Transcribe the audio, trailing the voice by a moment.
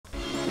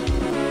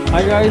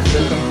Hi guys,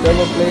 welcome to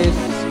our place.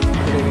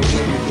 Today we're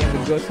playing the game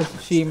with Ghost of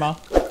Tsushima,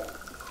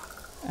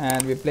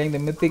 and we're playing the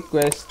mythic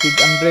quest, the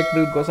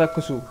Unbreakable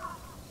Gosaku.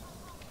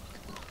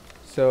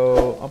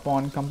 So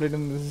upon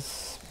completing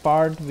this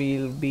part,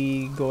 we'll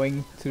be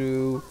going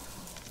through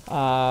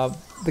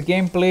the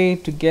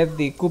gameplay to get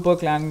the Cooper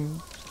Clan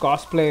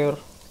cosplayer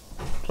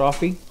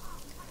trophy.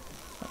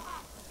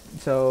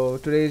 So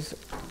today's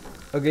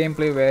a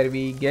gameplay where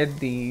we get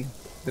the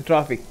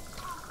trophy.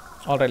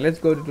 Alright, let's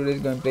go to today's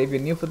gameplay. If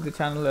you're new for the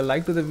channel, a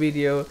like to the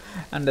video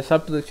and a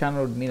sub to the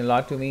channel would mean a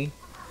lot to me.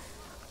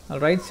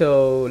 Alright,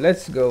 so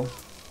let's go.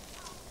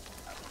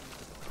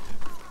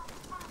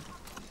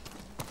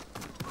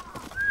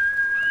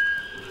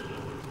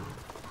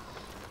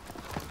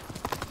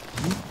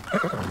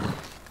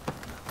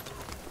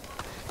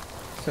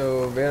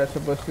 So where I'm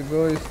supposed to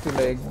go is to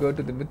like go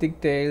to the mythic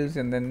tales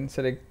and then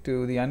select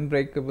to the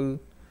Unbreakable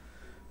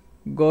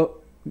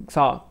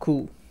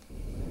Gosaku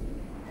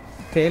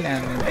tail,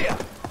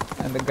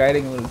 and the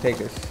guiding will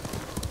take us.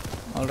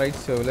 Alright,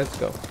 so let's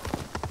go. I'm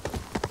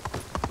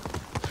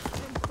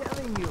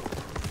telling you,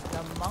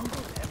 the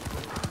Mongol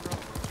Emperor.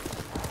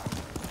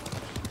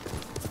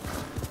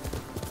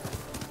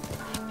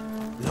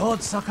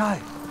 Lord Sakai,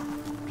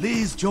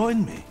 please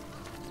join me.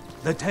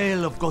 The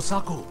tale of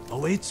Gosaku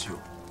awaits you.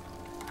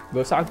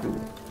 Gosaku.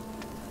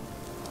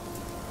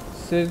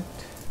 Sit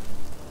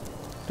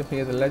to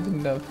hear the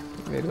legend of...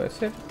 Where do I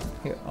sit?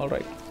 Here,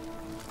 alright.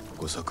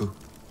 Gosaku?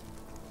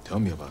 Tell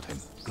me about him.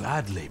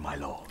 Gladly, my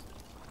lord.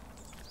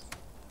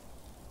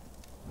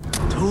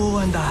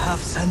 2.5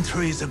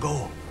 centuries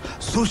ago,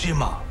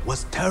 Tsushima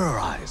was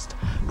terrorized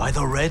by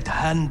the Red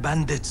Hand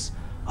bandits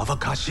of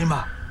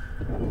Akashima.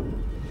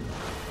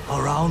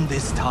 Around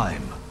this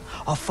time,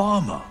 a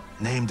farmer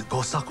named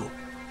Gosaku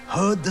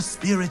heard the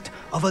spirit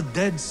of a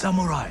dead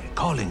samurai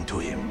calling to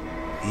him.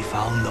 He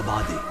found the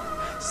body,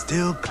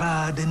 still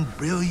clad in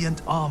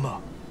brilliant armor.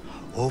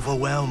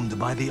 Overwhelmed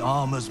by the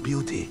armor's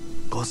beauty,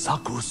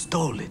 Gosaku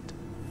stole it.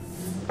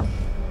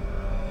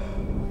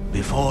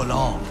 Before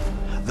long,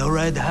 the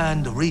Red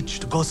Hand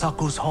reached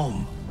Gosaku's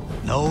home.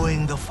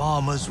 Knowing the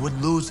farmers would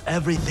lose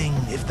everything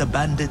if the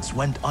bandits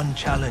went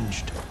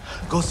unchallenged,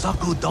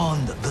 Gosaku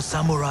donned the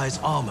samurai's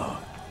armor.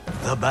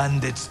 The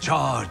bandits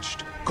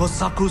charged.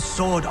 Gosaku's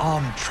sword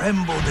arm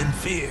trembled in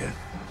fear.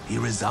 He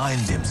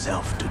resigned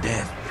himself to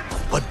death.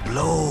 But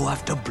blow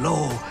after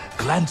blow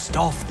glanced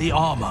off the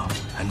armor,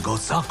 and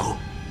Gosaku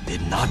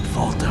did not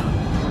falter.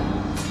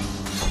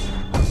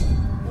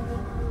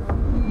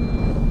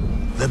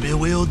 The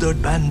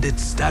bewildered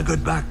bandits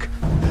staggered back,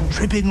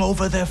 tripping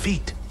over their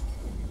feet.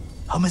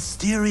 A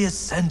mysterious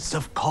sense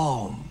of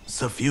calm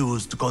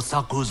suffused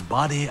Gosaku's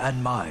body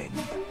and mind.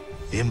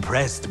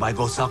 Impressed by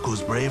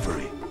Gosaku's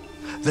bravery,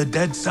 the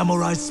dead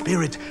samurai's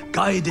spirit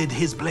guided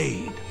his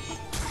blade.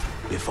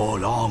 Before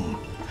long,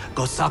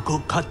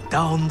 Gosaku cut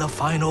down the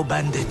final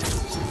bandit,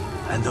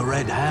 and the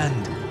Red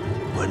Hand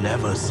were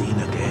never seen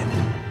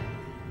again.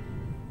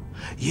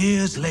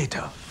 Years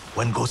later,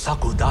 when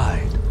Gosaku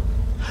died,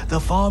 the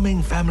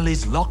farming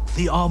families locked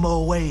the armor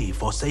away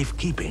for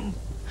safekeeping.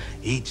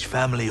 Each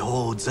family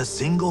holds a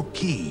single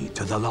key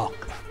to the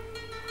lock.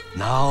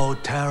 Now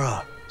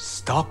terror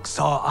stalks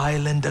our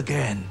island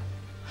again.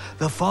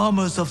 The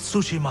farmers of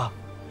Tsushima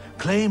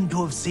claim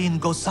to have seen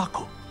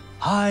Gosaku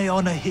high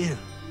on a hill,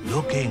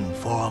 looking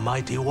for a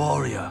mighty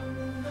warrior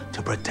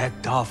to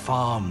protect our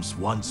farms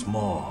once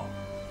more.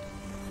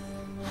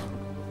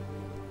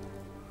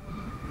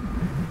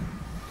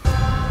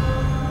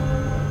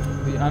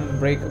 The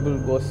Unbreakable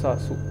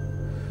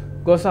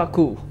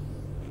Gosaku.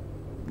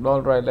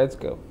 Alright, let's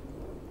go.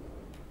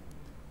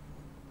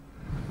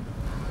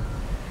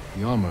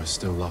 The armor is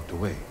still locked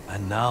away.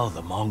 And now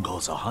the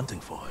Mongols are hunting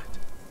for it,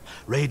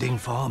 raiding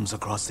farms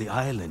across the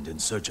island in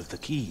search of the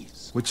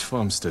keys. Which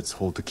farmsteads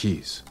hold the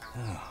keys?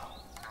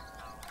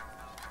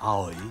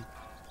 Aoi,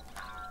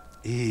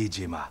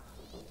 Iijima,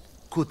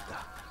 Kuta,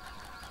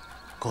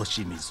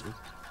 Koshimizu,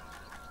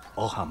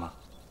 Ohama,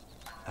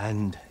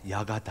 and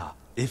Yagata.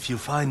 If you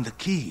find the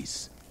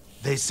keys,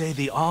 they say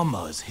the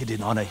armor is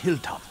hidden on a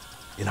hilltop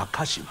in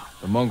Akashima.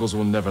 The Mongols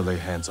will never lay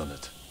hands on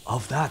it.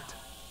 Of that,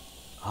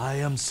 I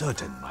am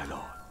certain, my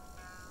lord.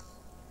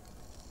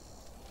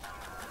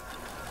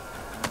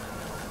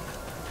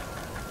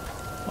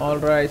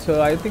 Alright,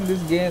 so I think this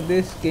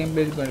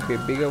gameplay is going to be a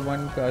bigger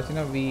one, because you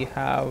know we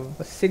have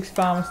 6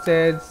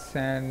 farmsteads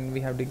and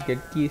we have to get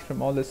keys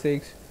from all the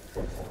 6,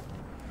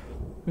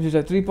 which is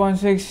a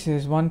 3.6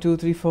 is 1 2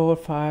 3 4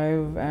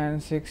 5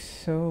 and 6.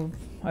 So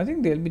I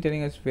think they'll be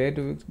telling us where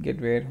to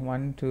get where.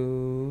 1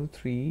 2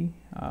 3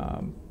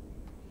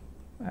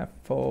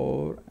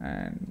 4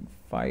 and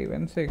 5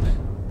 and 6,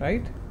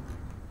 right?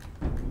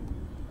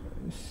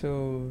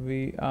 So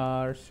we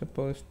are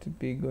supposed to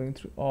be going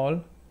through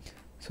all.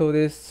 So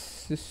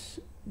this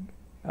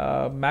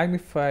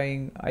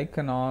magnifying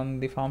icon on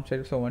the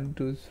farmstead. So 1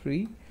 2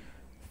 3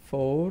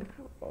 4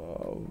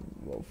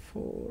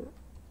 4.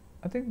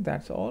 I think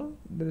that's all.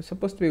 There is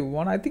supposed to be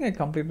 1. I think I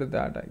completed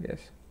that, I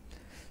guess.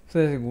 So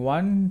there's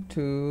 1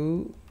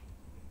 2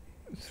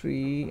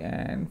 3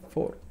 and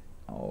 4.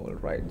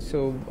 Alright,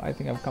 so I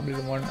think I've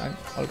completed one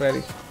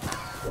already.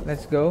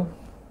 Let's go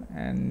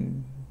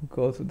and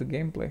go through the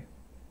gameplay.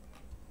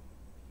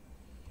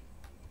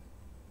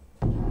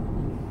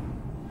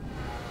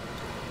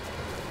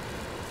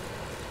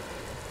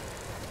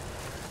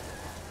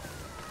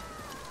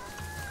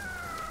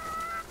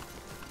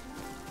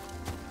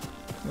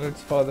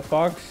 Let's follow the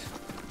fox.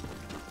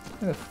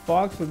 The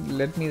fox would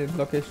let me the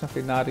location of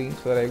Inari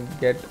so that I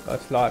get a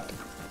slot.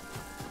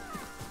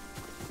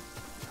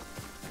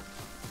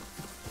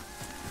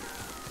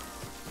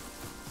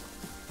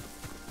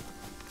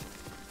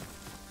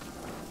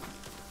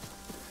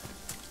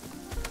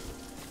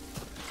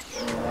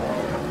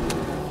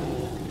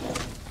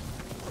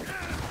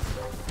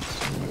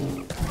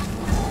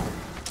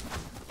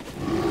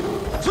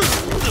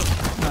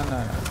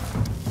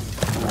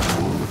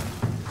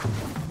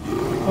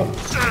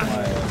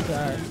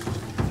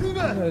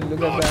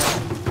 Look at that.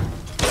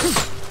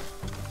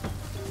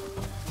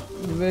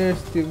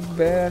 Where's the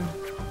bear?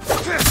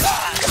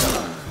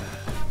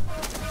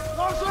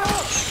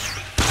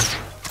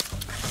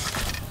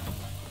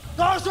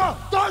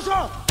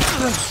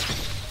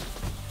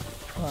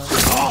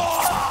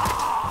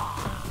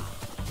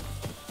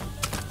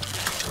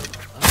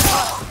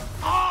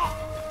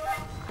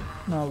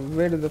 Now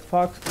where did the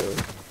fox go?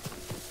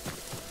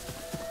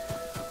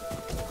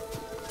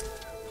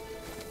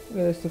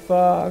 Where's the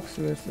fox?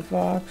 Where's the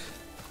fox?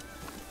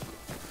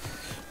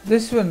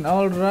 This one,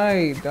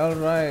 alright,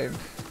 alright.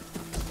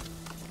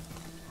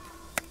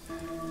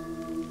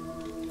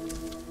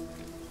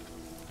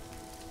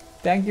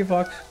 Thank you,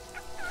 fox.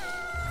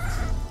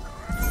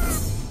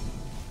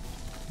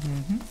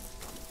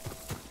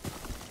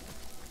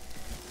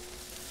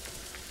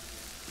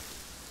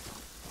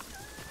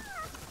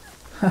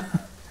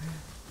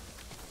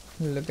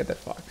 Look at that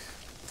fox.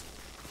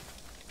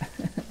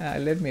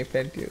 Let me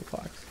pet you,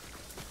 fox.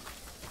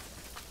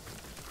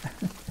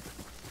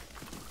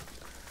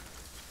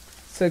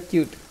 So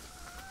cute.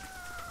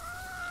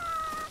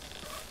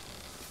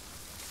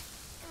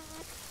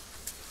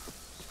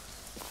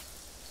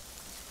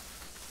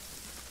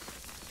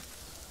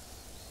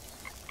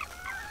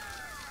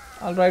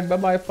 Alright, bye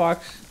bye,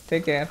 fox.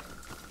 Take care.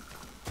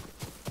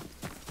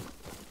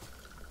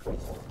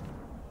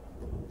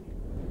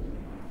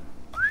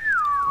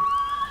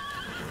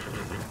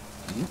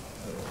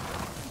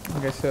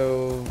 Okay,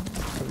 so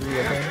we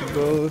are going to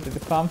go to the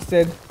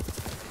farmstead.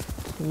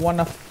 1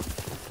 of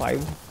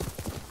 5.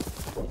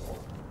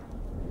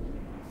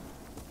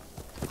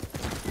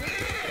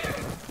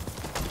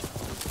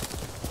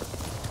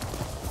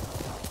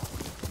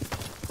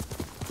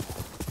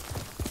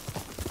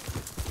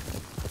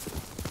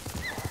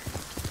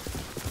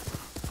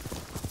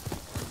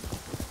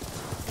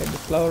 Take the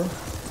flower.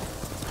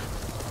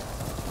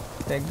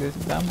 Take this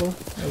bamboo.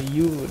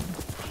 You would.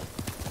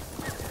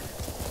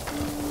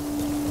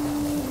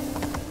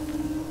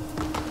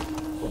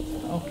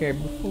 Okay,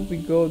 before we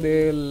go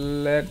there,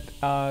 let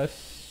us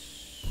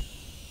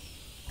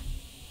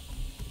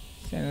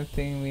see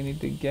anything we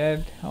need to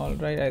get.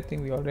 Alright, I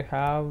think we already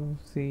have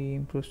the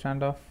improved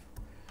standoff.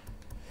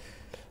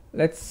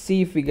 Let's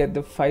see if we get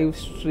the 5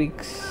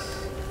 streaks.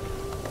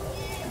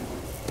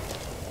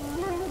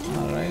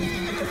 Alright.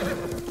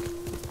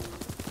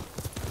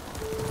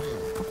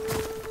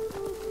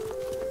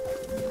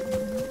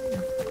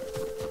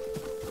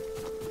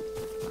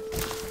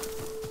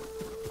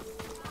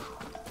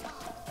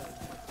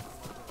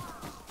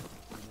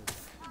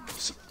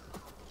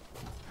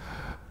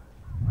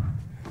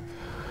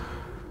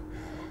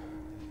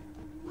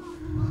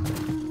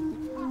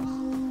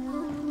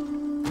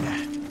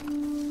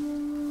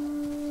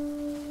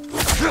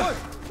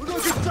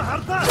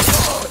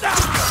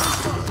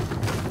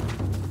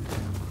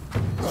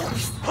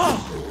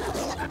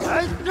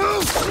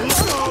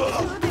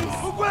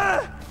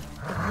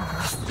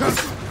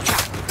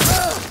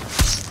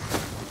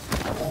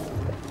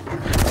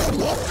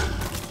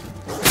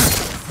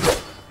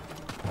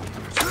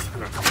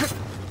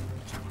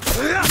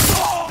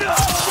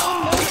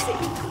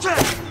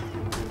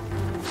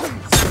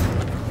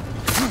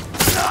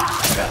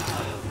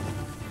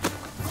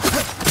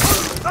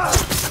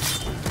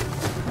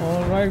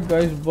 Alright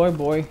guys,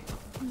 boy.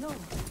 No,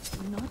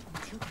 not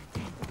until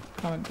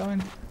then. Come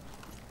in.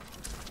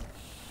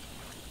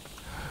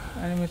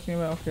 Enemies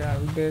nearby. Okay,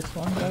 there's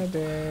one guy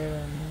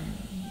there, and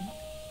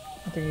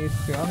I think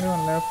he's the only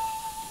one left.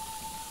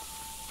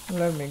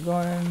 Let me go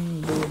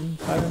and do it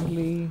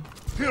silently.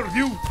 Fear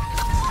you!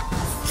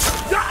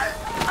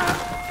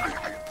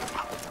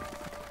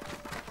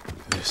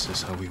 This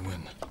is how we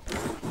win.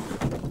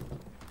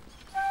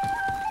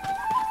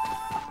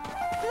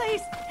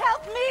 Please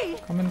help me!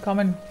 Come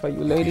in, for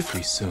you lady. Be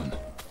free soon.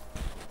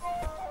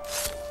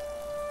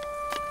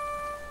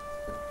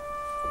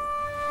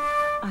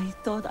 I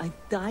thought I'd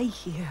die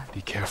here.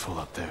 Be careful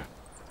up there.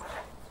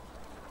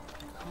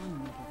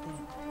 Calm over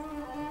there.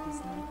 It is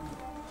nightmare.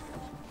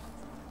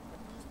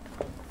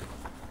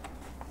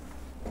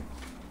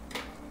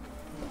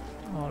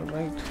 All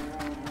right.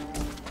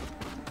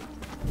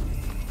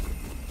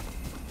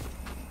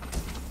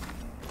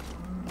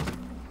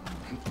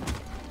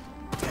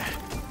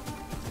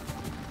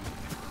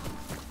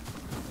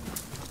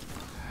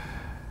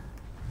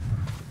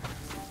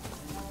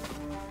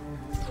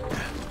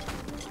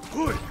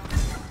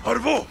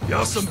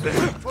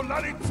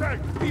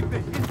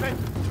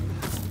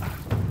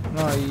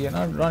 No, you're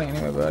not running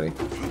anywhere, buddy.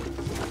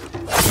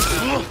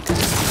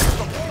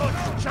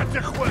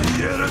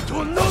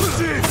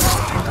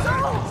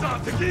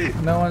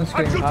 No one's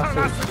getting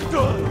hostage.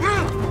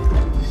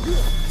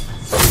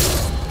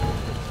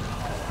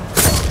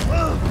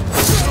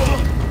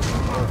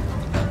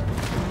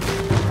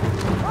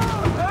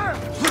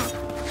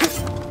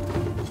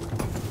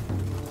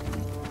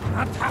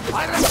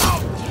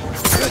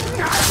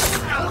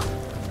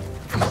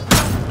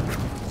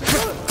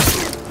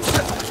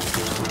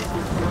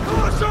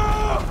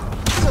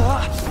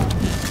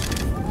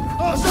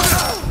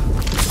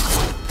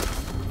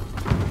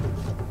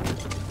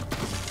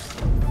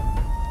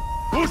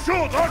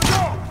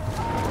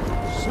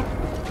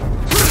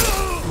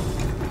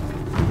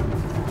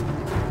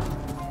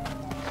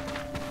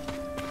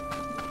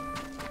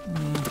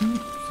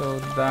 So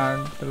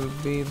that will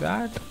be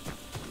that.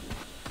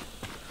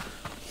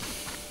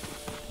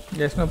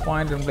 There's no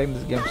point in playing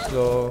this game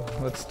slow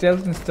with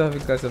stealth and stuff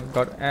because I've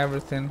got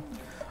everything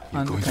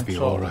under Going to be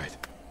control. all right.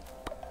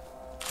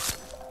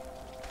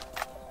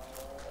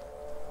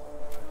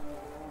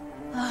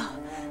 Oh,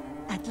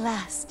 at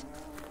last.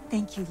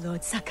 Thank you,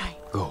 Lord Sakai.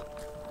 Go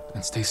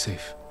and stay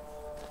safe.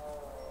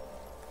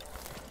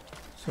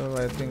 So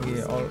I think we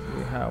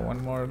have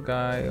one more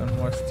guy, one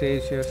more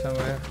stage here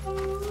somewhere.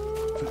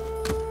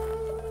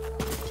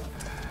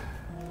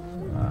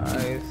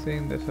 I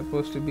think they're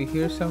supposed to be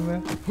here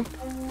somewhere.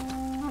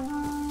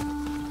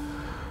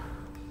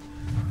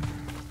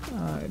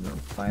 I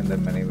don't find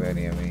them anywhere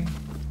near me.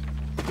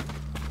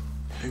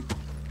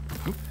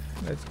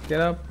 Let's get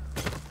up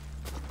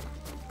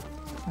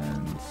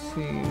and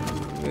see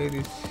where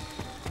these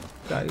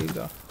guys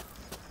are.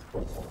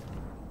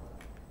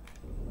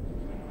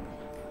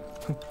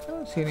 I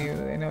don't see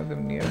any of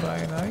them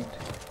nearby, right?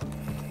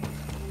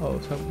 Oh,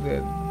 so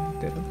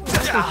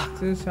what's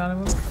this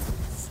animal?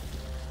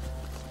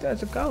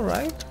 That's a cow,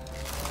 right?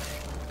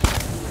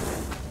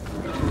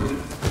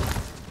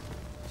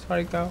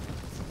 Sorry, cow.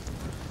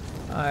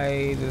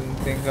 I didn't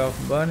think of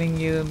burning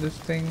you in this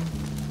thing.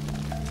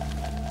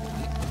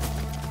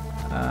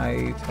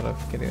 I thought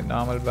of getting a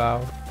normal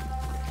bow.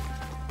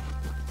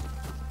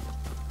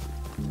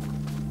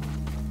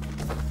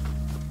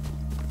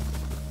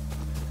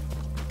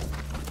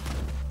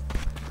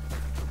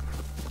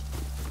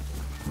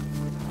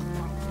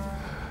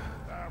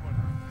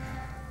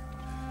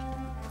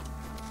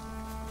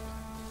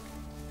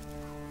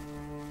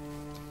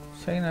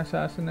 Chain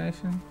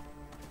assassination.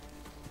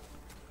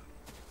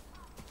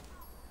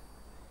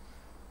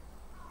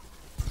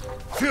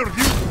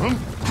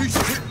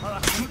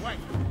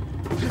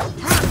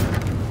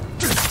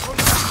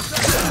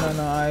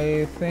 No,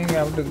 I think I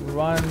have to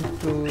run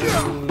to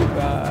the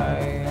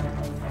guy.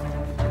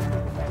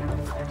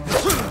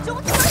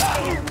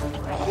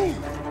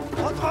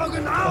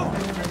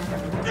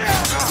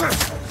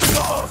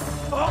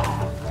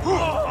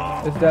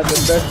 Is that the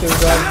best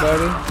you've got,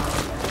 buddy?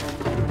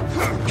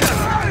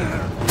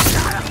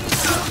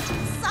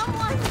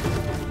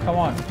 Come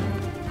on.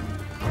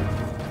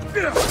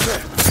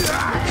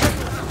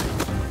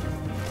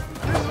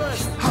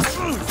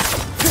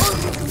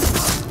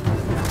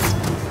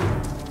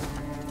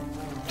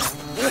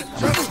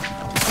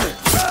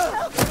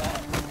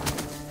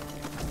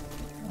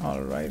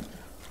 Alright.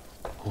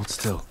 Hold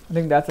still. I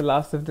think that's the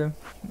last of them.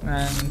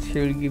 And she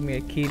will give me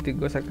a key to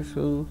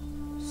Gosaku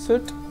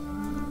suit.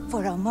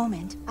 For a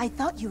moment, I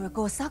thought you were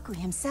Gosaku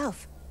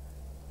himself.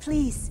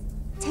 Please,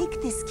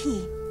 take this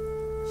key.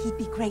 He'd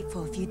be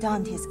grateful if you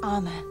donned his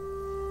armor.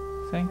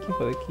 Thank you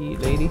for the key,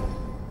 lady.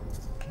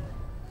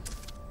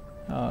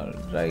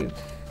 Alright.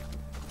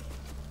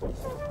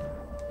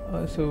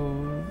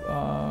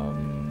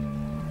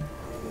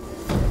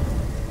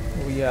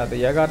 Yeah, the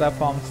Yagata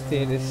farm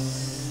state is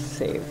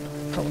safe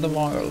from the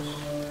Mongols.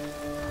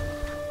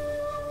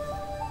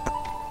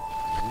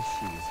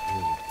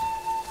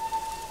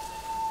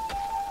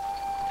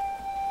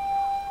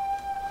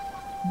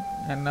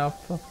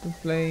 Enough of the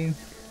plane.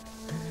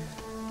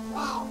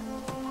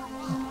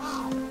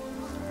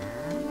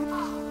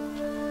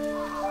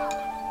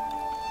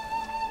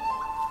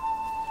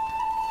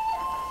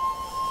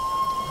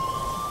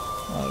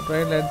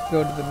 Alright, let's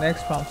go to the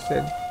next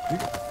farmstead.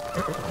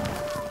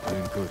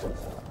 Doing good.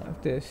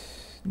 This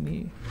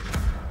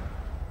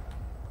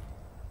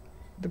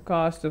the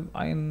cost of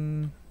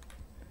iron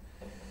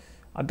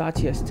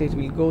Adachi estate.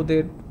 We'll go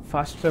there,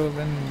 fast travel,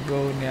 then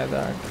go near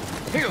that.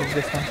 It's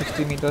just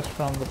 160 meters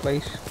from the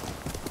place.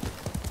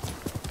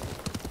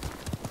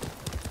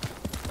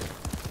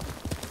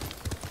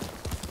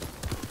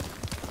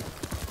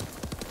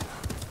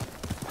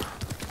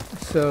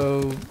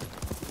 So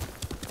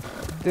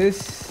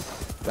this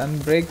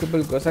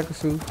Unbreakable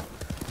Gosaku,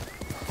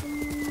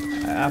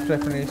 after I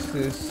finish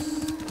this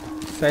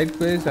side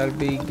quest, I'll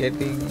be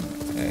getting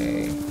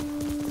a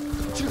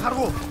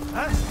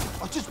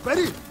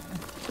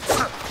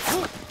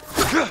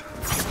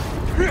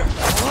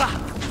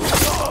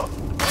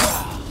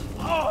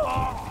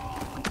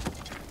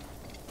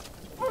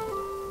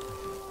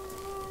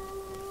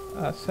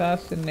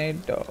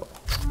Assassinator.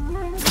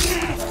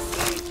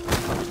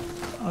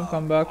 I'll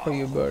come back for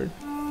you, bird.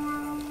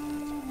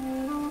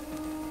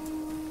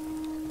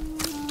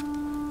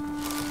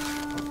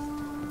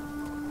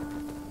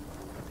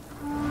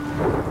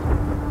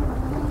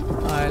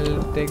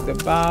 I'll take the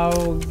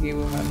bow, give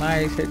him a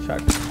nice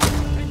headshot.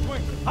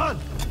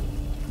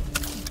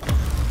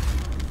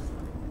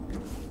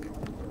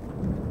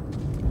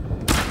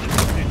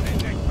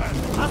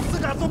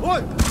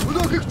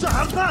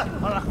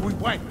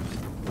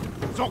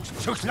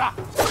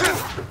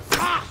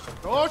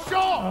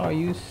 Oh,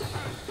 you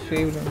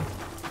saved him.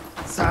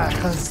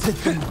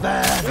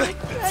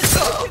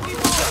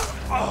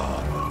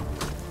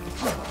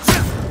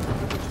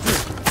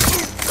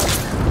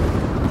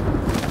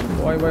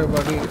 Boy,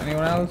 buddy.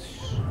 Anyone else?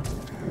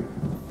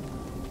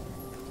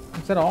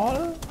 Is that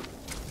all?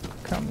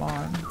 Come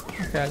on.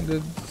 Okay, I'll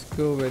just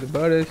go where the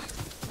bird is.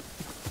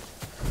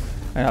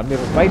 And I'll be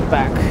right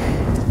back.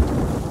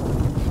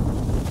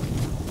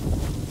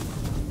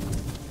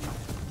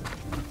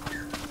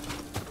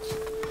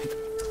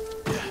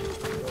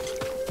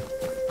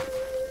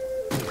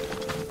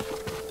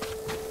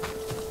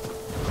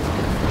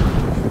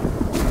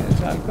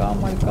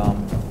 I'll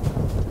come.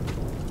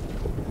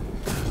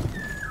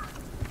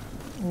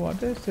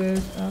 What is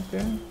this?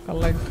 Okay.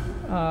 Collect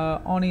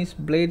Oni's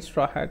blade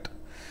straw hat.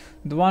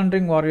 The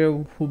wandering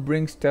warrior who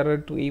brings terror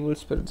to evil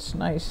spirits.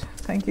 Nice.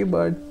 Thank you,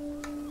 bird.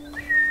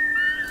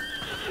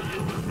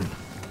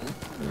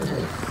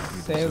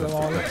 Save them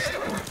all. This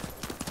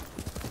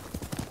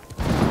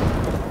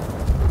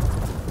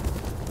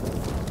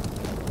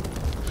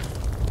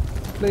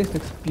place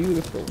looks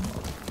beautiful.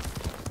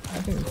 I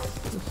think it's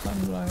the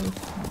sunrise.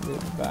 I'll be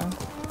back.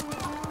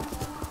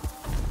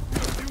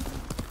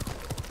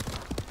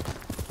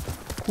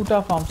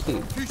 Kuta farm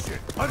steel.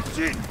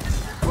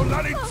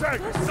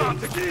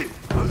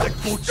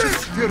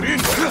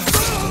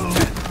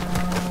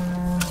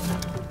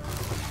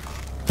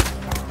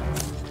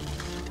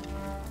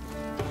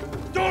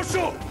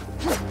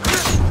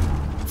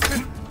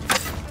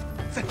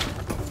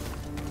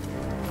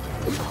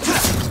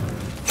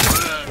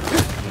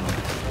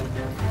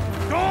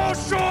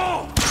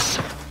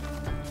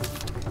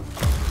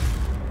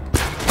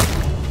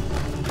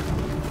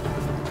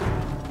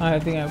 I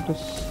think I have to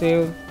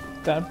save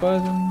that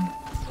person.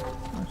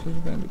 What is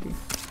it going to be?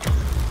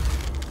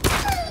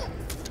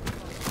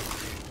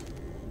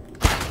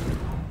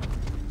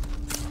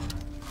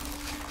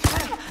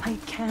 I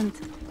can't.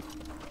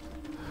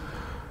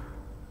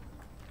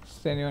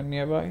 Is anyone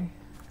nearby?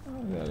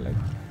 Oh, they're like...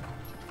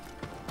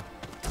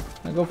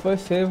 I go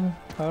first, save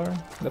her.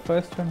 The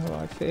first one who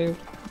I saved,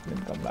 then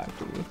come back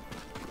to you.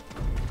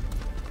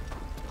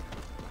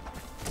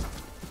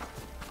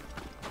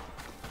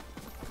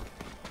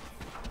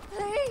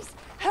 Please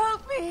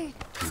help me.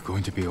 You're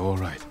going to be all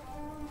right.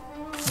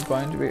 I'm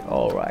going to be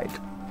alright.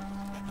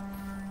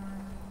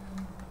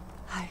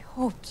 I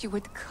hoped you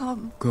would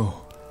come. Go.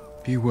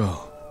 Be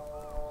well.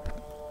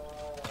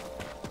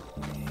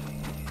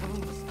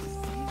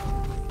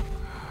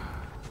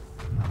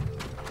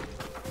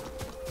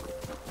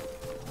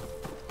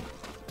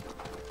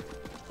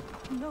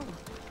 No,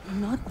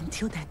 not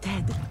until they're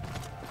dead.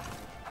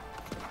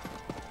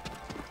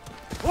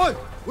 Oi!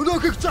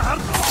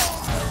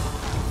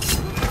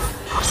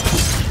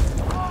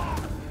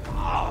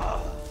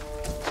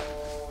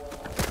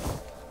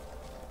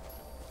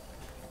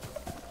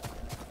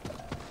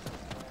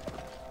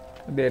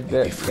 They're Be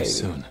dead, free baby.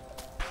 soon.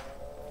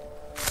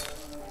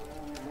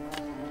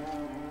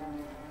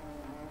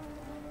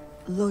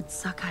 Lord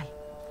Sakai,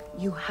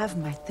 you have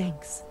my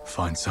thanks.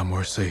 Find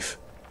somewhere safe.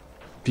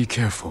 Be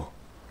careful.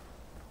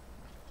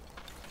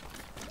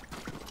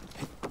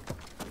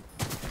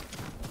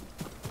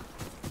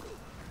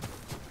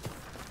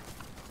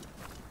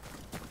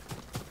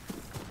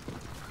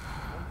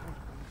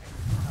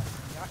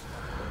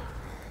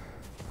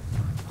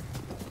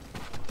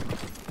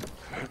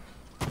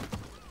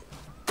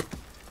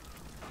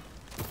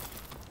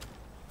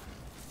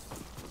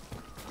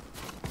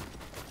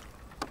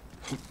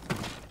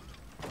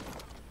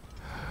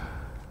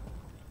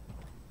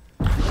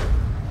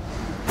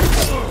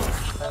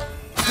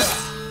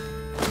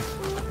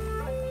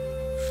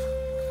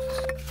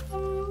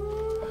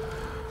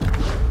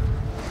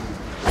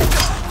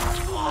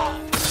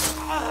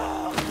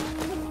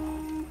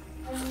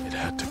 It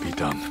had to be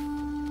done.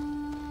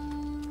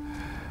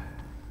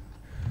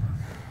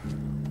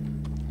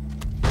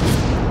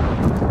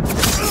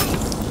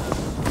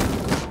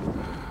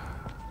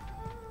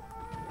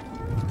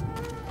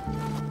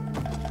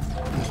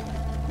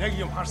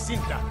 Negium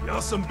Harsinta,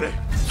 Yasambe.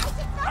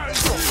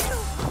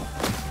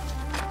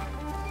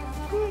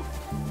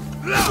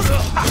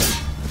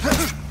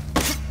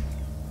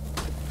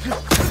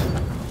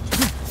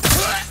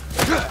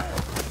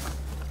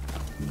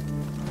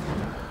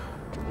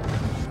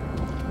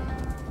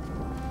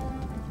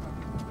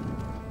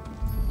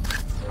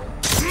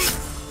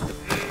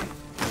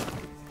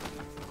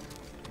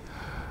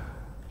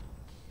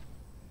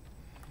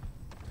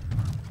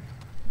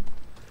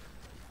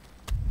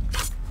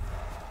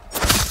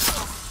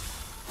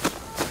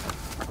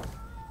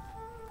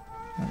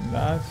 And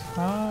that's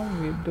how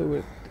we do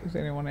it. Is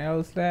anyone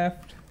else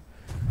left?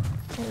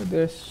 Oh,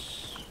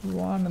 there's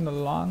one in the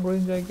long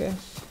range, I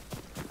guess.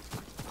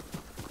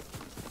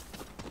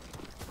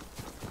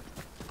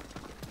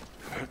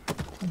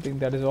 I think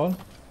that is all.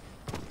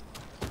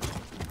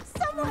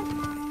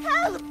 Someone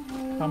help!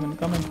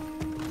 Come in.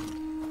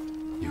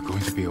 You're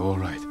going to be all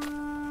right.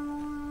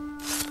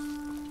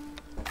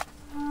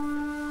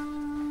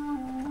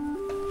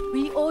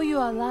 We owe you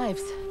our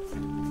lives.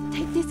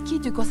 Take this key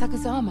to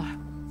Gosaku's armor.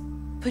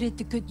 Put it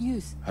to good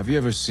use. Have you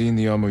ever seen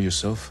the armor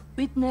yourself?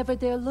 We'd never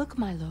dare look,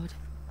 my lord.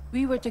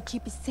 We were to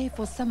keep it safe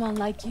for someone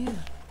like you.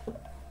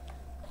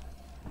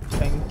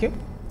 Thank you.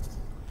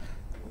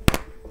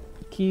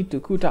 Key to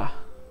Kuta.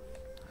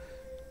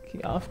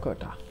 Key of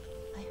Kuta.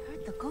 I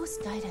heard the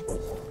ghost died at...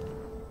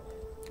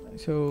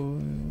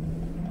 So...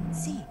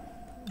 See.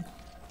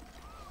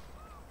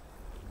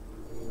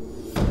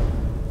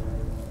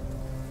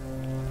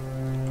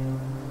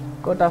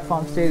 Kota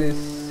farmstead is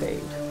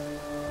saved.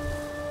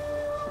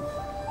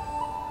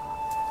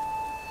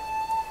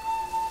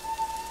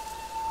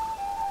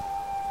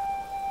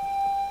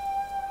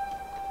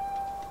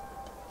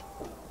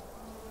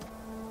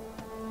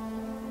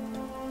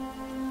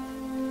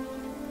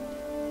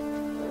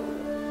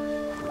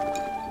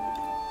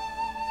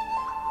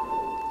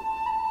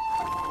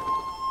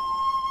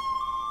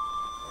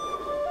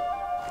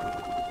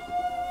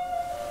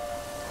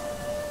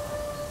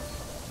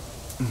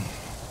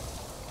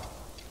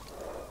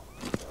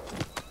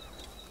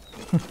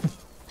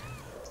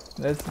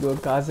 Let's go,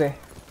 Kaze.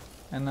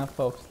 Enough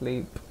of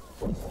sleep.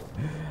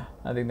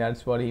 I think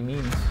that's what he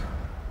means.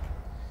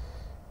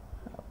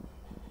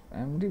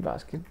 Empty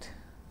basket.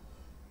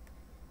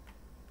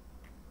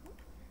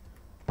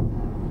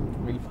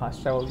 We'll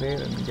fast travel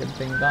there and get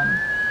things done.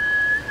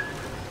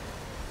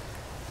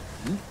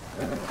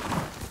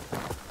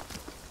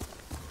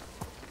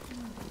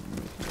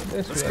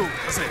 This Let's way. go,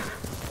 Kaze.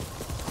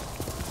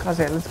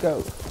 Kaze, let's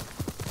go.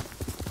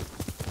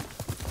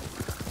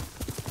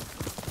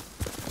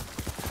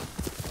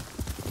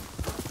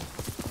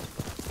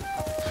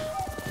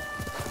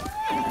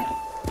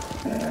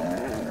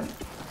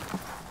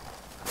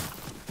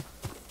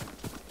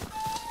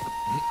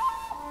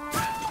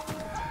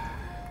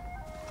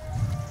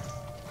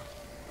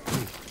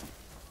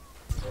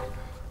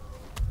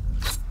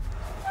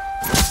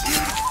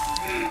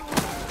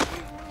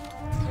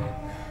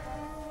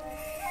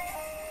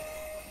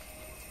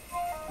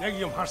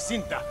 Negium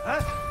Harsinta,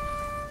 huh?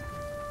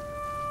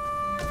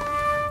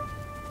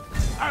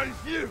 I'm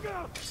here! Give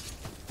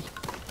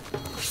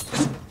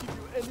you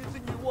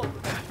anything you want.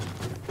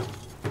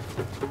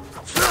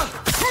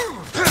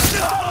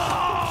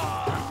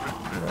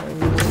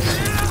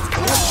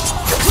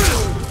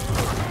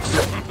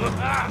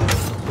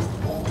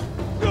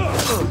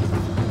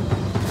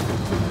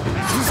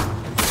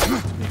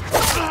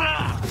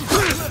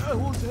 I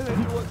won't tell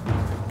anyone.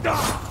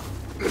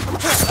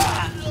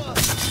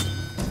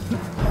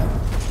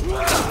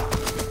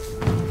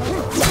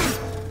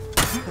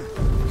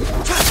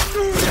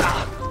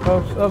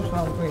 Oops,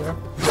 not here.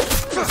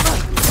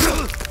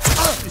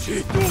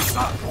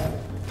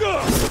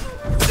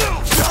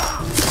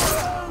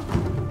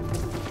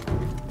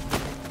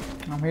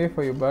 I'm here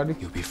for you, buddy.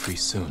 You'll be free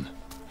soon.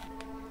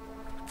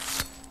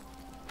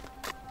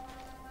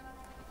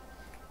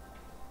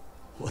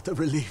 What a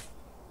relief.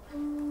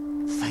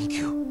 Thank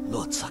you,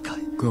 Lord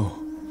Sakai. Go.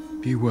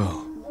 Be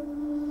well.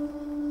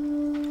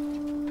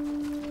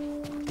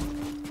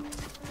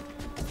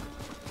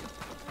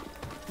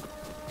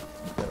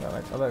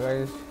 Like other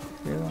guys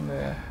here on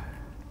there.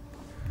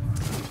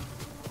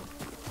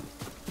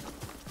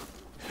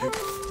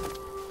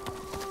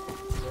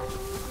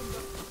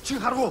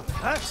 Chinharu,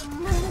 huh?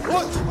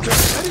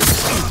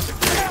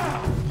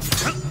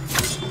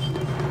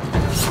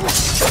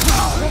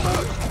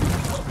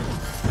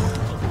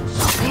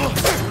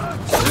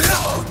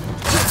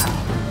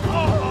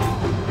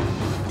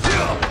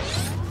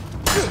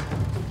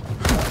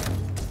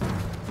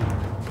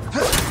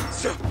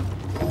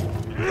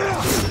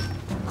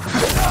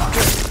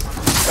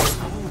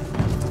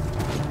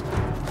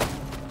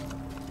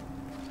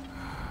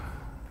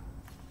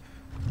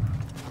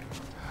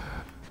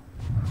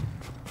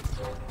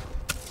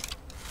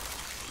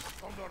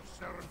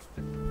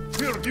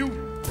 Here, you!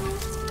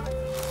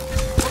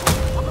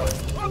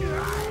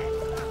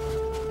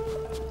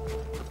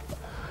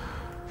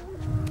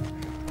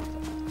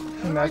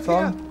 And that's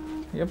all?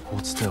 Yep.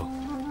 Hold still.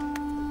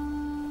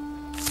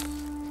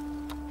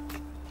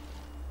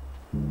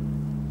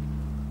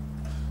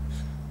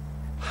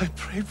 I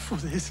prayed for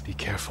this. Be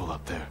careful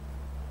up there.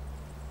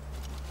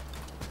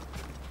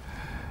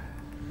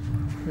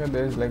 Yeah,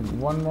 there's like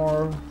one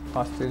more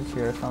hostage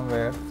here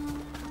somewhere.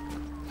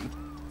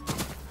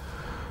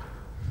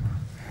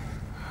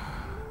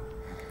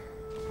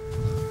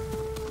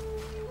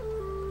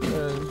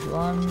 There's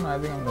one, I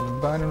think I'm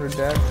gonna burn him to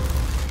death.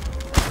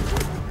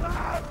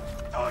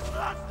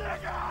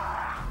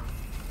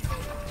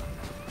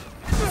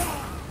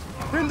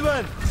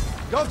 Hindman!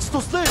 Gods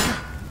to sleep!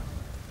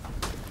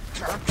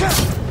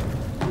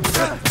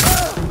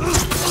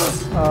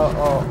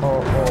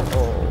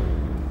 Oh.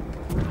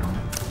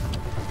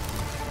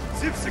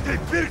 Zipsike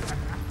birgt.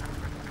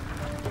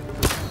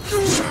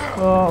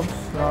 Oh,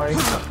 sorry.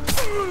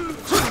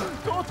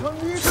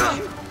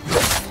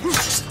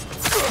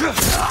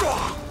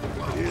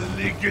 Hier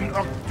liegen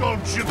auch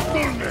deutsche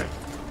Dunge.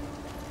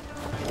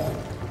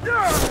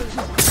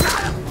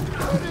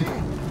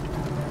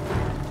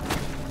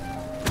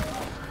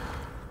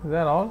 Is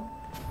that all?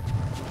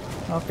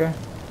 Okay.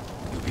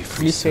 You'll be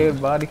free Be soon.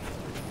 safe, buddy.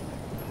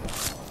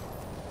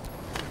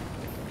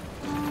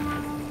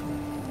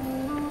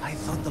 I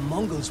thought the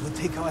Mongols would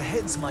take our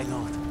heads, my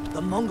lord.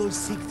 The Mongols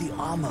seek the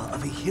armor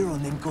of a hero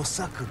named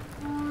Gosaku.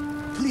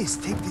 Please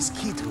take this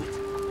key to it.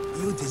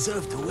 You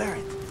deserve to wear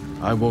it.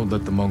 I won't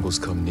let the Mongols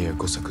come near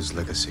Gosaku's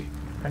legacy.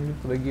 Thank you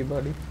for the gift,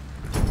 buddy.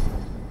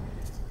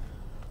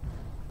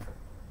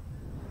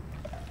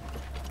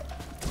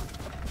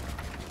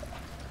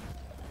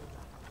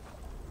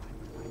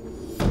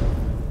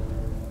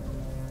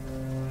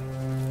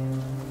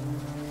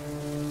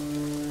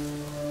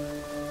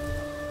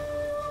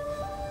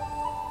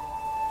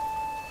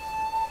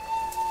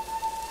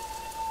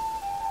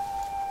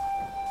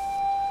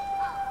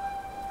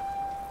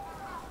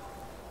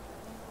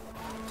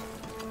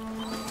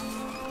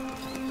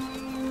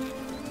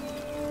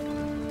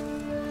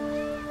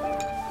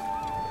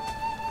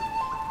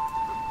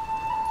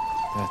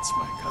 That's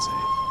my cousin.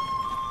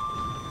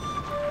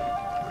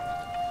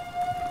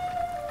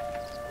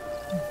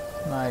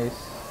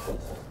 Nice.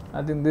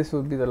 I think this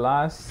will be the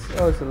last.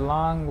 Oh, it's a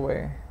long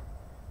way.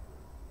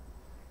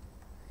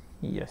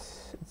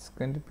 Yes, it's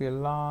going to be a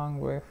long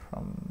way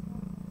from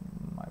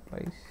my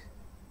place.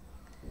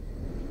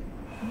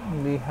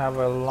 We have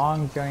a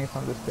long journey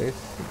from this place.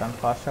 We can't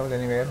fast travel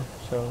anywhere.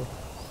 So,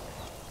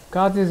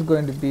 car is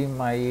going to be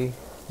my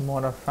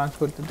mode of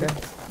transport today.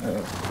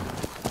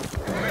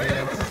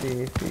 Let's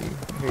see if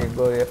we can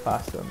go there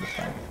faster on this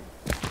time.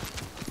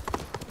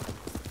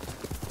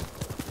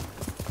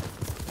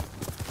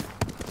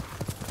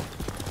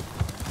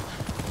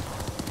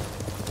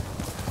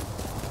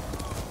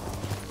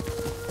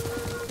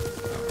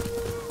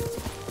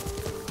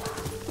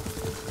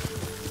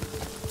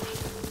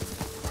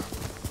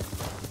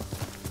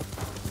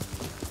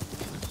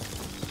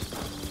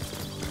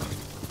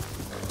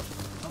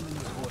 How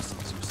many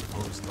horses you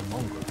suppose the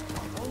Mongol?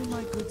 All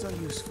my goods are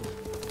useful.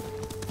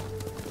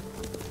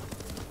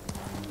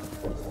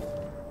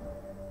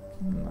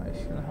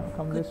 Nice. How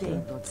come Good this day,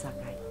 way? Lord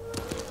Sakai.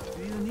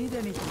 Do you need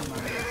anything, my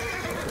lord?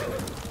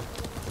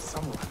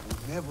 Samurai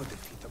will never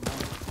defeat the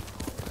Mongol.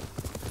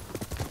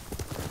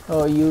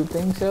 Oh, you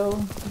think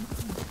so?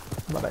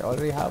 But I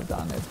already have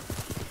done it.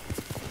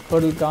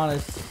 Total Khan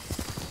is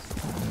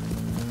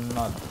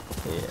not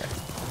here.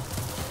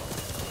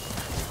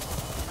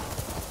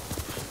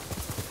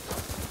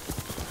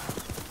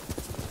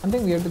 I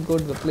think we have to go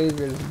to the place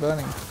where it's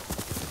burning.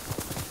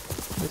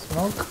 The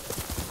smoke.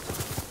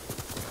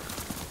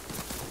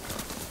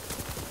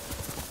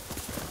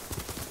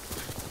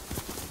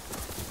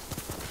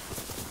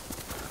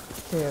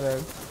 Okay,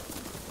 the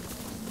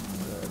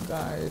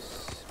guy is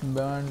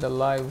burned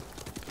alive.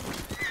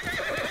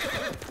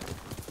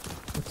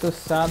 It's so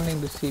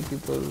saddening to see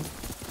people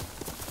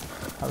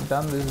have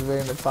done this way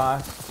in the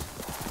past.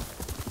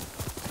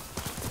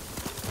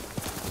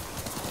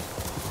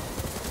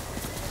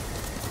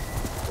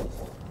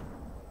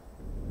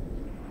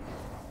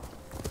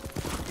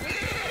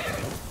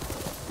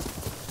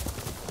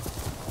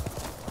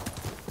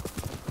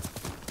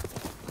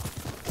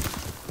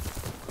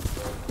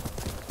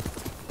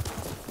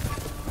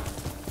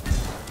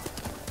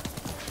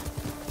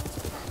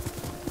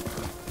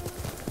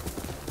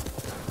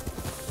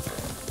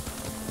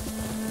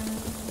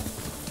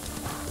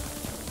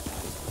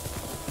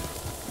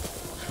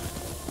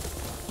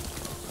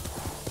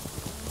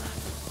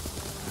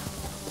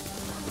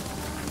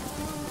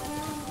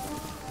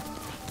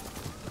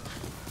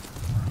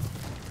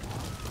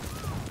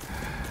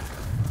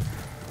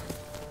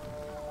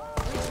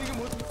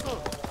 지금 어디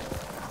있어?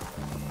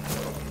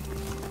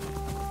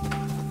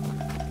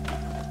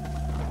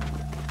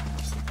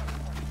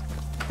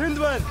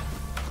 Hindman!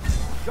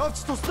 Yacht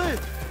to stay!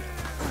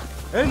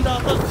 End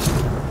atak!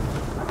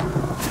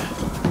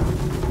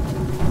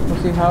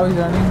 See how he's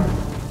running?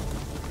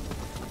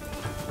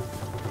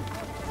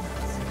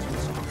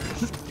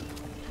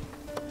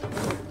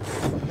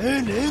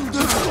 En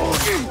ender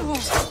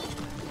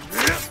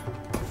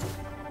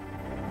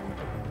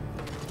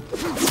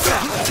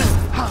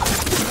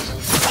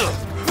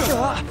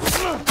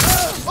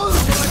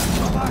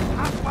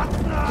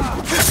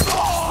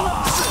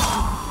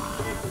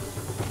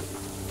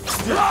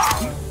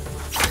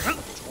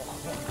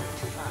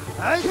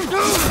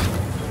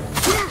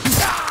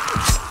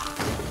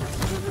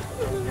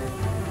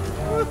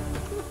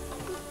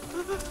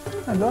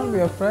Don't be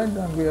afraid,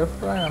 don't be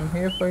afraid, I'm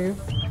here for you.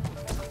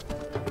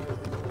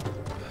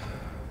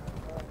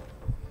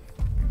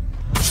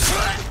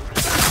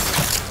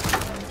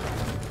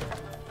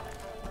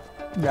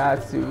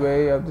 That's the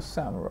way of the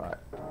samurai.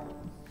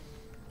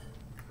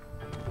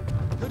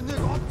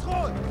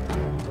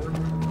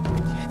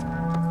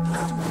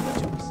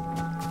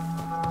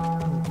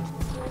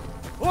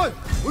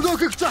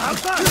 도둑자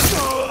한다.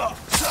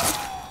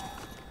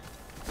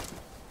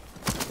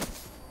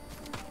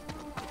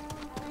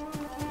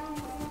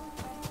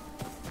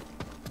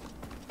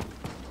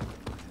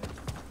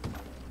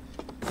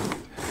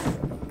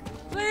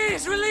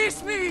 Please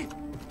release me!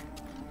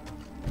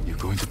 You're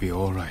going to be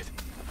all right.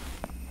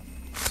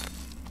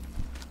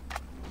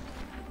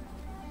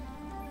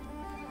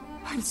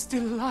 I'm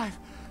still alive.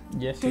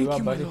 Yes, Thank you are,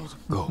 you, my buddy. lord.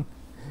 Go,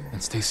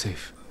 and stay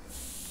safe.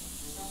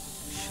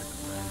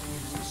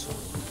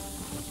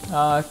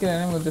 Kill an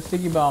enemy with the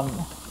sticky bomb.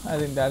 I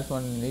think that's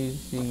one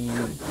easy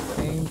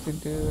thing to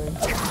do.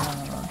 No,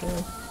 not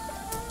this.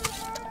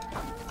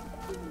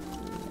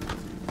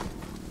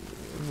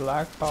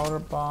 Black powder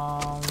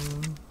bomb.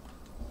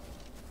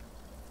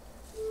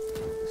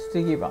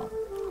 Sticky bomb.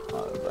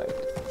 Alright.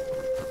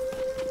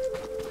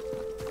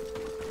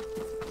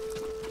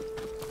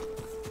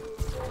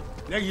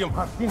 내기 좀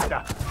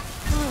확인다.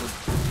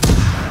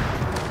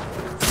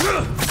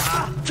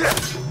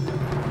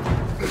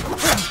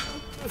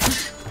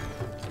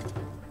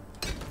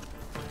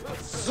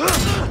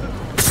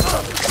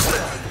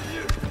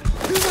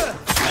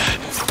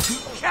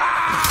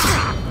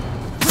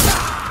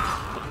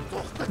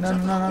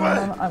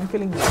 No, I'm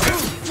killing you.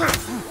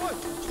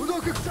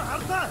 도둑자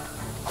한다.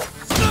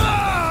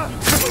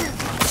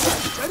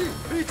 자리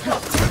비켜.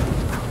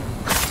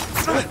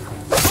 Sorry.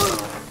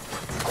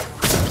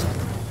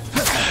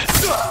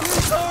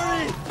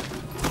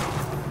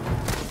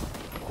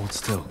 Hold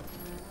still.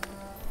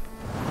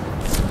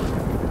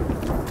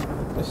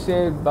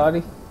 Saved,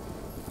 buddy.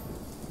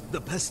 The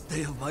best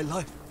day of my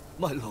life,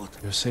 my lord.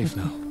 You're safe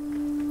now.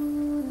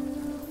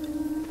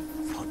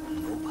 Thought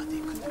nobody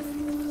could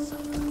defeat us.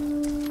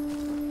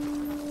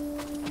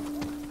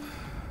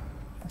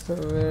 So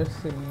where's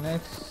the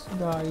next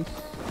guys?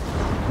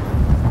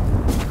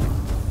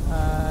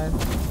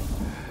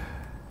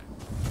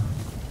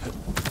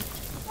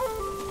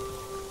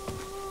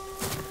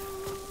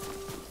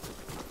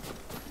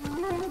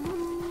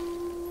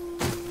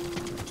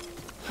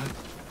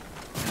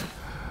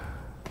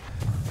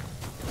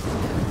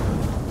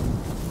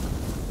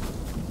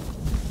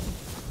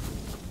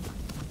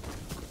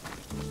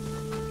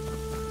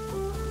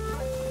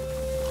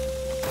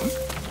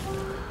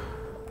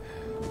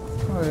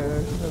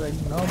 There's like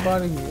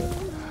nobody here.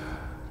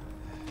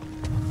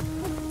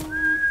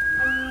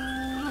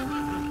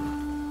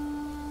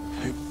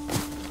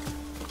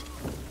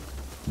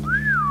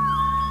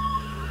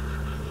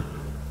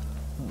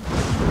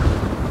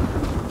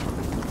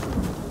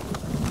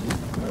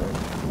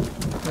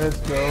 Let's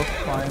go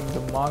find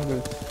the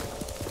Mongols.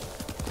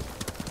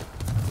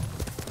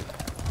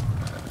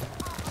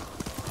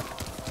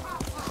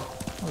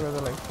 Where are they,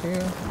 like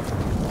here?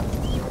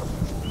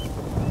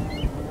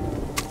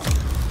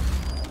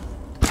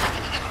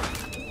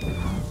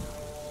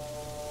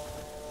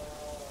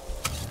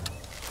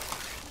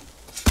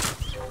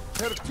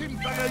 팀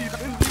땅에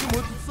엔딩 못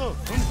있어.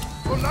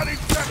 돌라리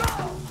짜가.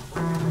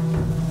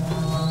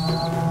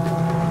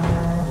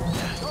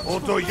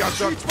 오도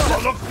야자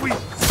걸럭위.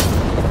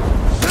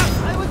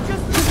 I was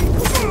just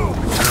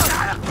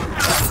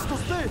To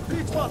stay,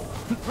 beach pass.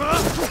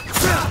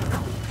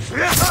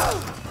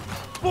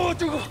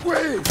 모두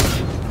왜?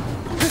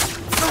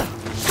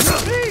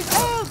 Please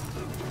hold.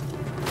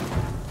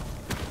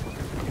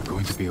 You're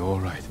going to be all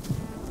right.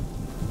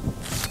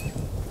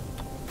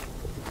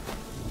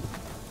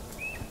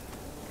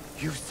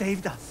 You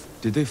saved us.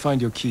 Did they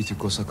find your key to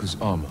Gosaku's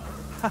armor?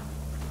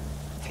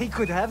 They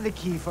could have the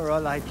key for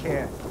all I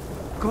care.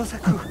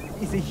 Gosaku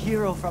is a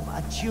hero from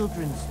a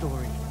children's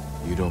story.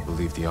 You don't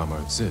believe the armor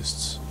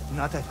exists?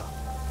 Not at all.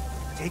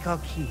 Take our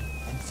key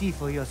and see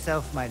for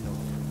yourself, my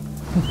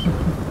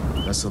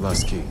lord. That's the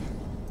last key.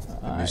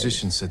 The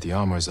musician said the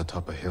armor is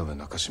atop a hill in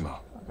Nakashima.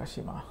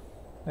 Nakashima.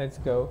 Let's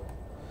go.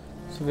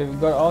 So we've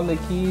got all the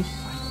keys.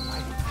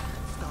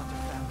 Start a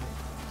family.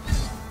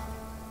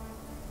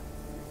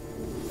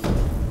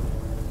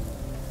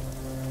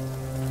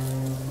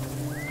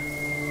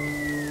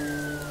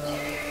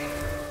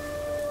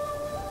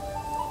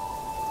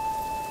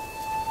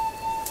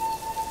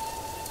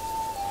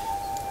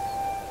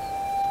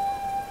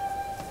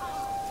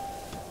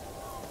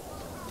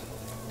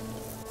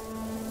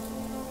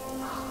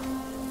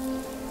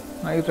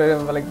 Now you try to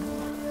like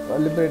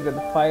liberate the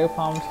 5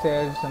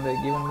 farmsteads and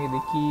they're giving me the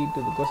key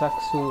to the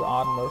Gosaku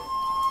armor.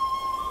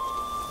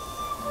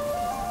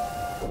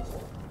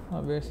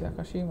 Oh, where's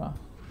Nakashima?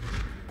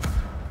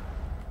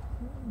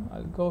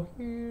 I'll go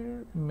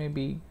here,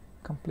 maybe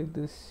complete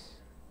this.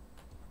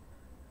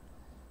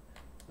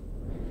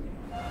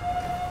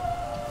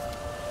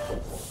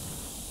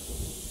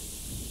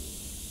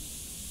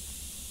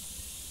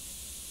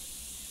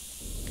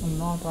 I'm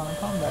not on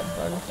combat,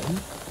 buddy.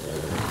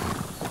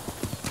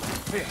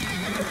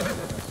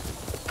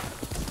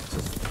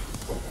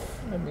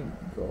 Let me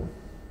go.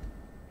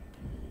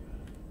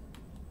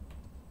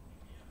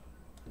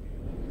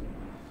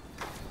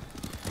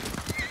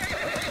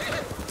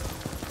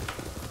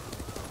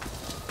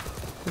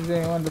 Does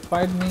anyone want to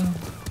fight me?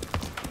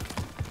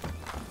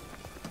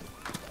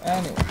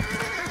 Anyway.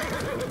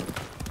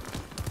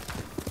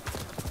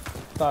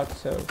 thought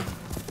so.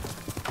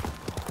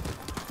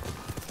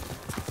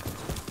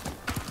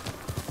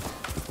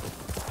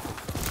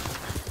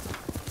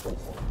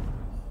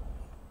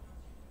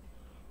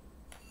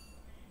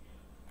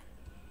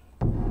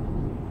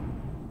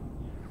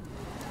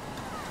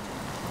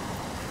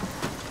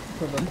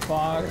 So the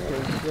fox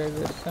is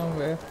there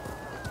somewhere.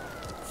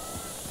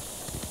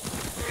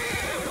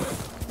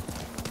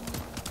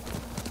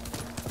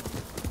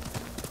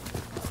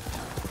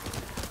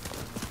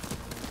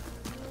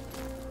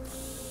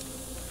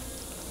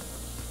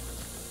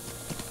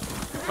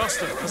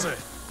 Faster, Kaze.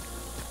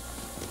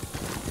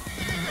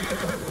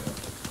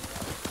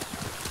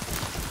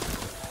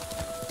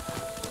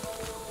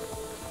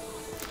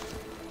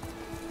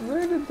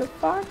 Where did the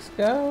fox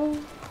go?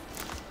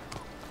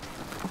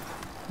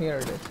 Here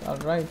it is. All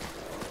right.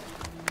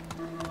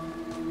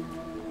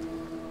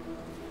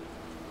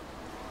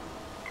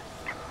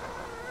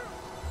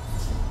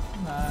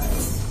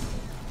 Nice.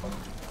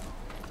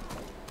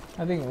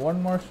 I think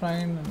one more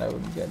shrine and I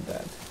would get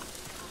that.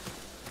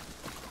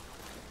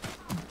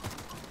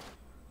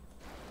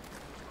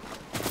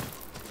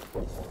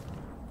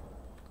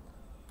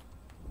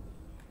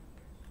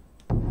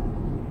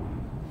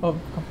 Oh,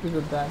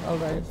 completed that.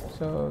 Alright,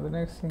 so the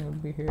next thing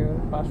would be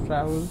here, fast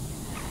travel.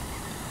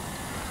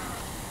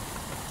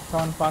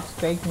 Town Fox,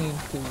 take me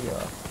to your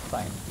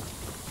shrine.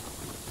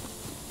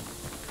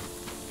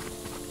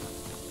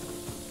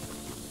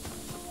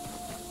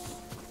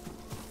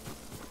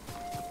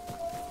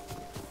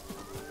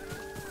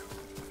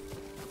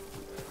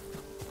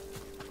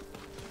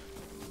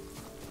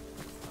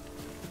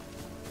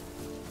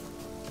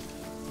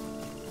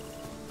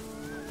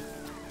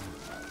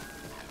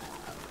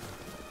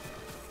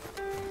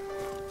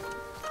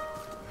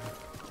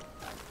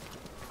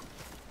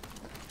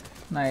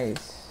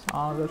 Nice,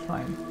 another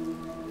shrine.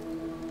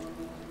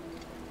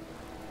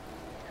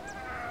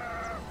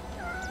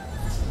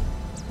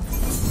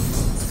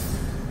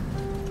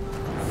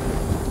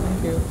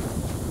 Thank you.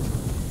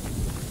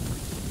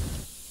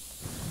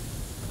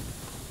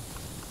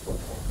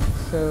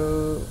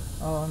 So,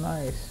 oh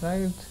nice,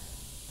 right?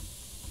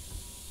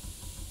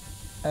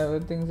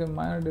 Everything's a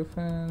minor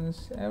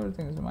difference,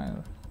 everything's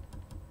minor.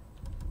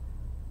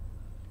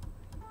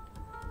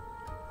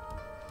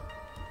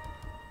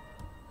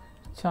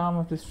 Charm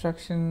of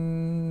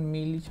Destruction,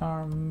 melee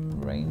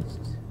charm,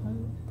 ranged. I'll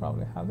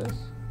probably have this.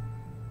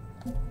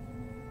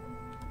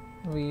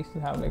 We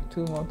still have like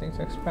 2 more things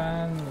to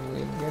expand.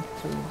 We'll get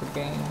through the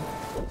game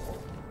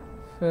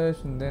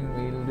first and then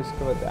we'll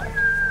discover that.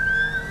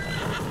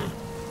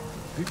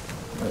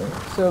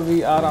 So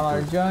we are on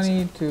our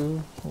journey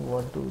to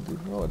what do the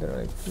oh there are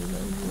like 2 right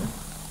here.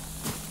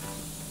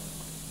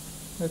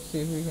 Let's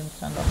see if we can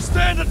stand up.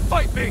 Stand and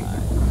fight me!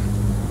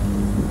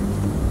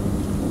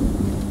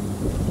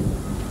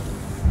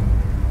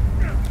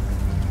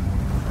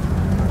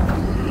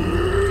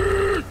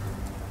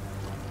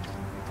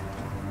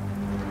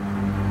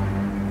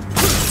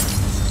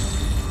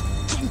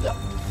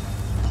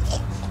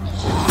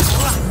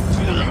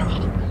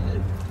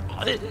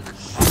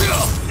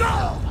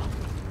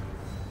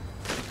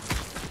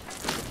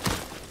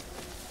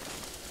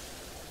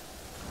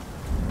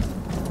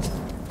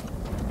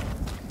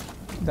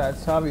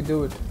 That's how we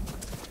do it.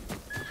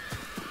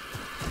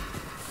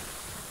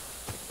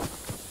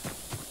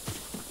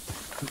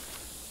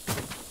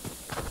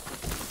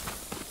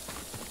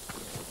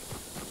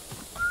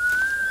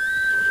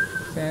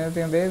 See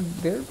anything?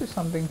 There'll be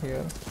something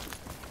here.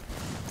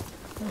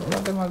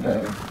 Nothing out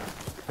there.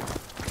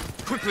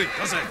 Quickly,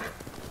 Kaze! I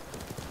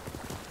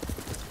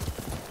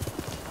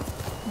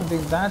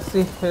think that's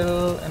the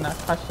hill in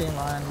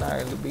Akashima and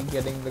I'll be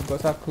getting the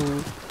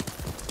Gosaku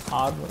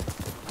armor.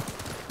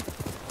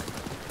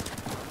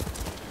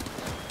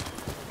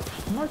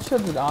 I'm not sure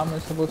that armor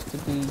is supposed to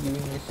be giving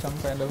me some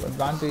kind of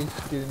advantage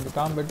during the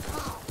combat.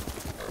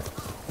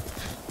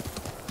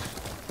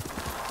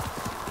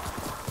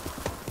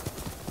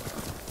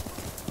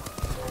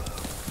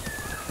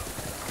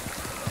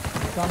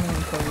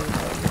 Coming for you.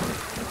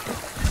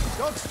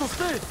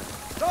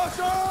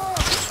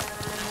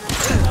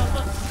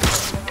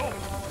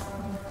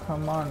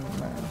 Come on,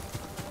 man.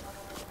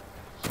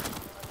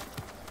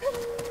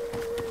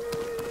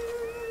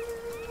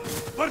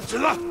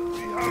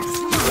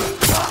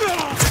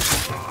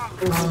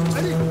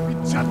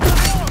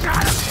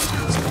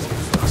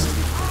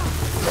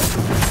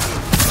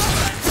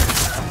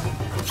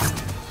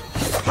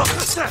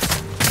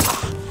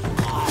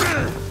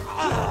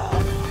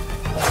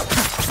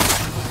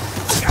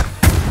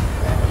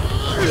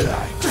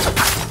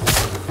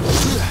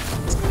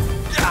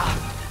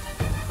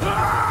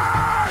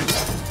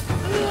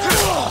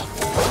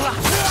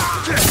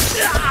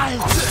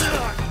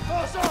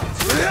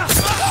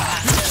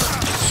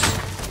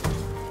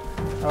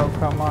 Oh,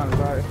 come on,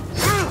 buddy.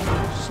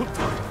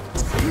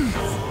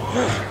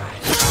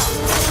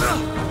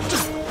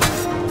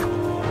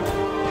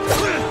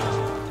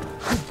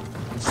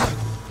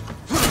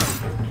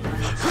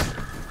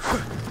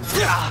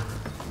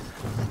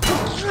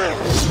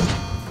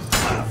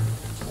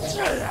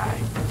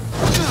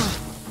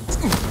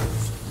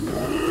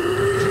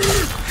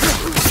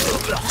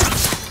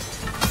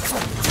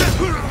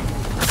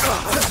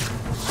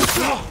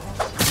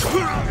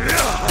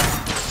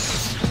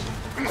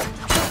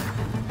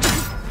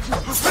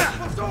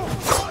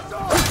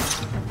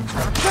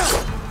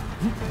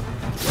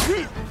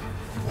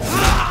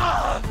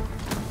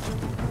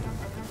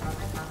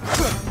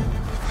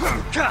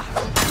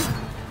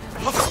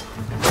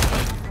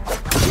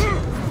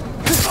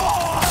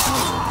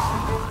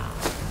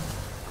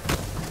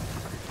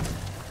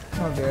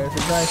 there's a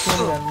guy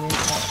shooting at me.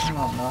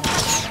 No.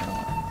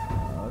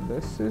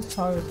 This is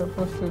how you're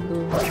supposed to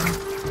do.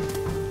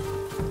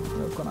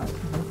 Look, can I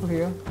help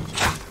here?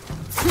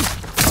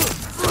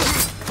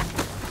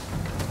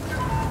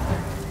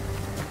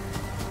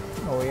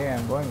 Oh yeah,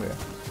 I'm going there.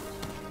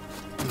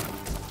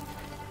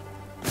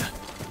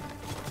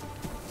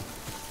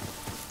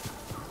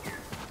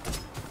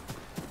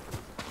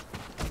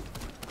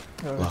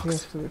 Locked.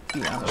 Here's to the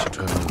key. I should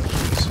try one of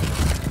these.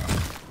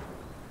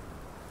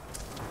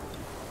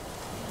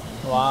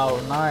 Wow,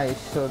 nice.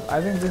 So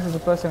I think this is the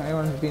first time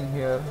anyone's been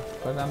here,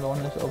 but I'm the one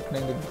who's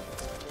opening the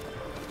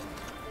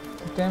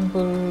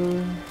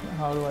temple.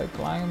 How do I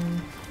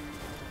climb?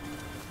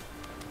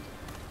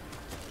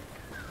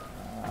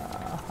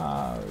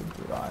 How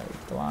do I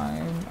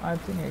climb? I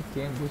think I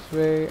came this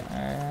way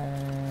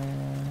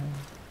and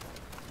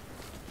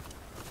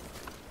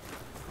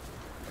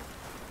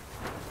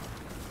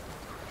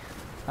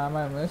am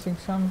I missing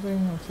something?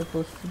 I'm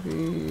supposed to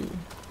be is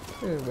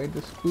there a way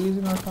to squeeze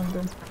in or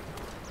something?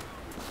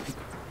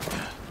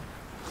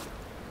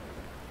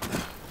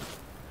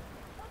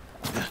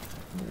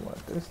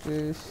 What is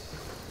this?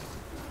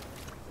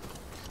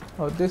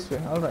 Oh, this way,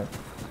 alright.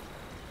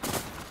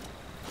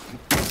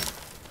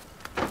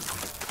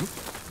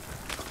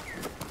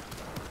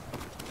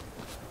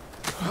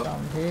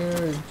 Jump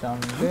here,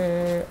 jump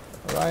there,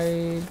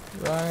 right.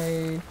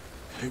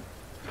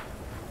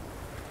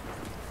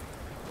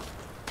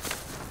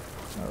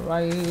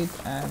 Right,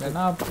 and then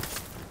up.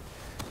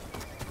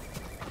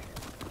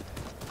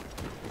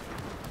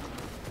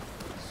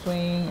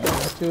 Swing,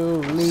 L2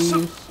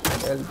 release,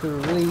 L2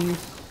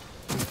 release.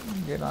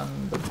 Get on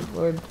the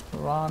wood,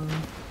 run,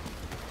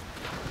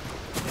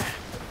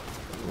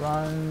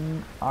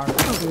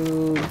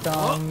 R2,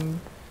 jump.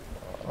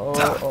 Oh,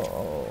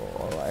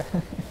 alright.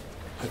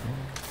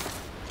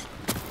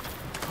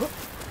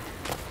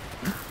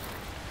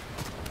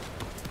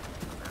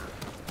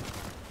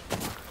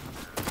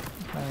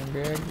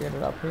 Get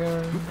it up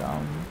here,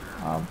 down,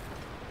 up.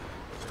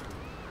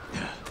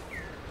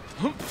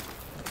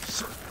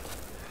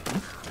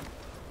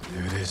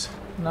 There it is.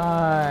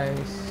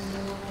 Nice.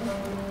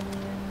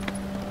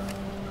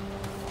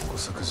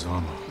 Gosaku's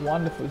armor.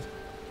 Wonderful.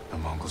 The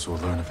Mongols will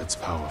learn of its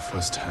power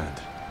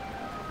firsthand.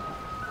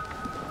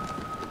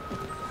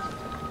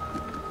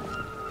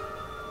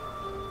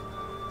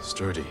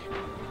 Sturdy.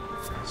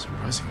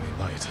 Surprisingly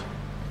light.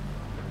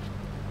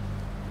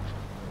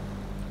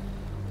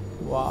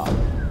 Wow,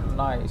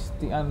 nice.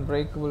 The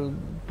Unbreakable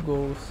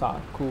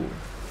Gosaku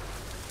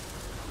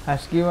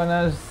has given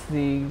us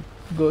the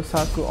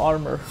Gosaku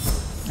armor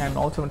and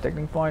also a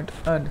technical point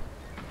earned.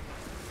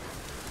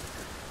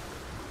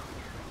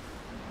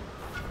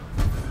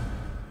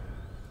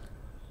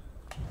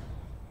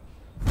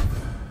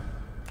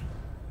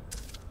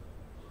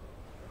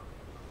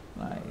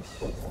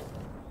 Nice.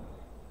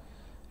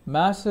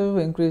 Massive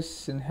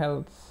increase in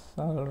health,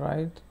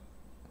 alright.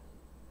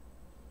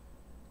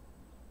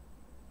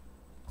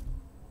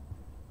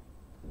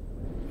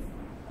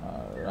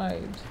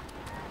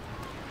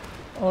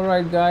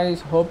 Alright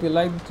guys, hope you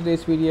liked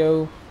today's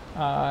video,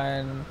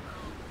 and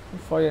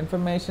for your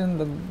information,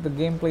 the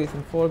gameplay is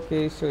in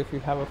 4K, so if you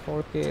have a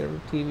 4K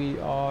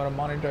TV or a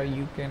monitor,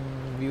 you can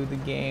view the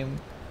game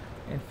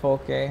in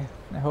 4K.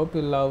 I hope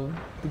you love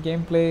the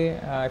gameplay.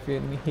 If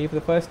you're here for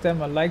the first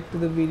time, a like to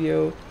the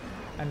video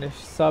and a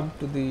sub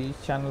to the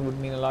channel would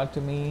mean a lot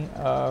to me.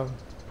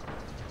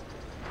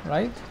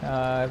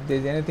 If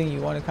there's anything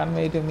you want to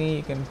convey to me,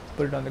 you can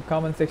put it on the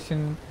comment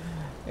section.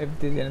 If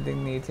there's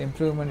anything needs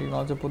improvement, you can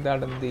also put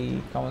that in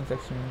the comment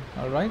section.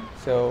 Alright,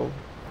 so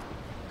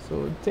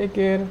take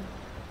care,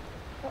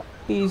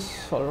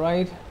 peace.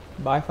 Alright,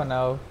 bye for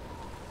now.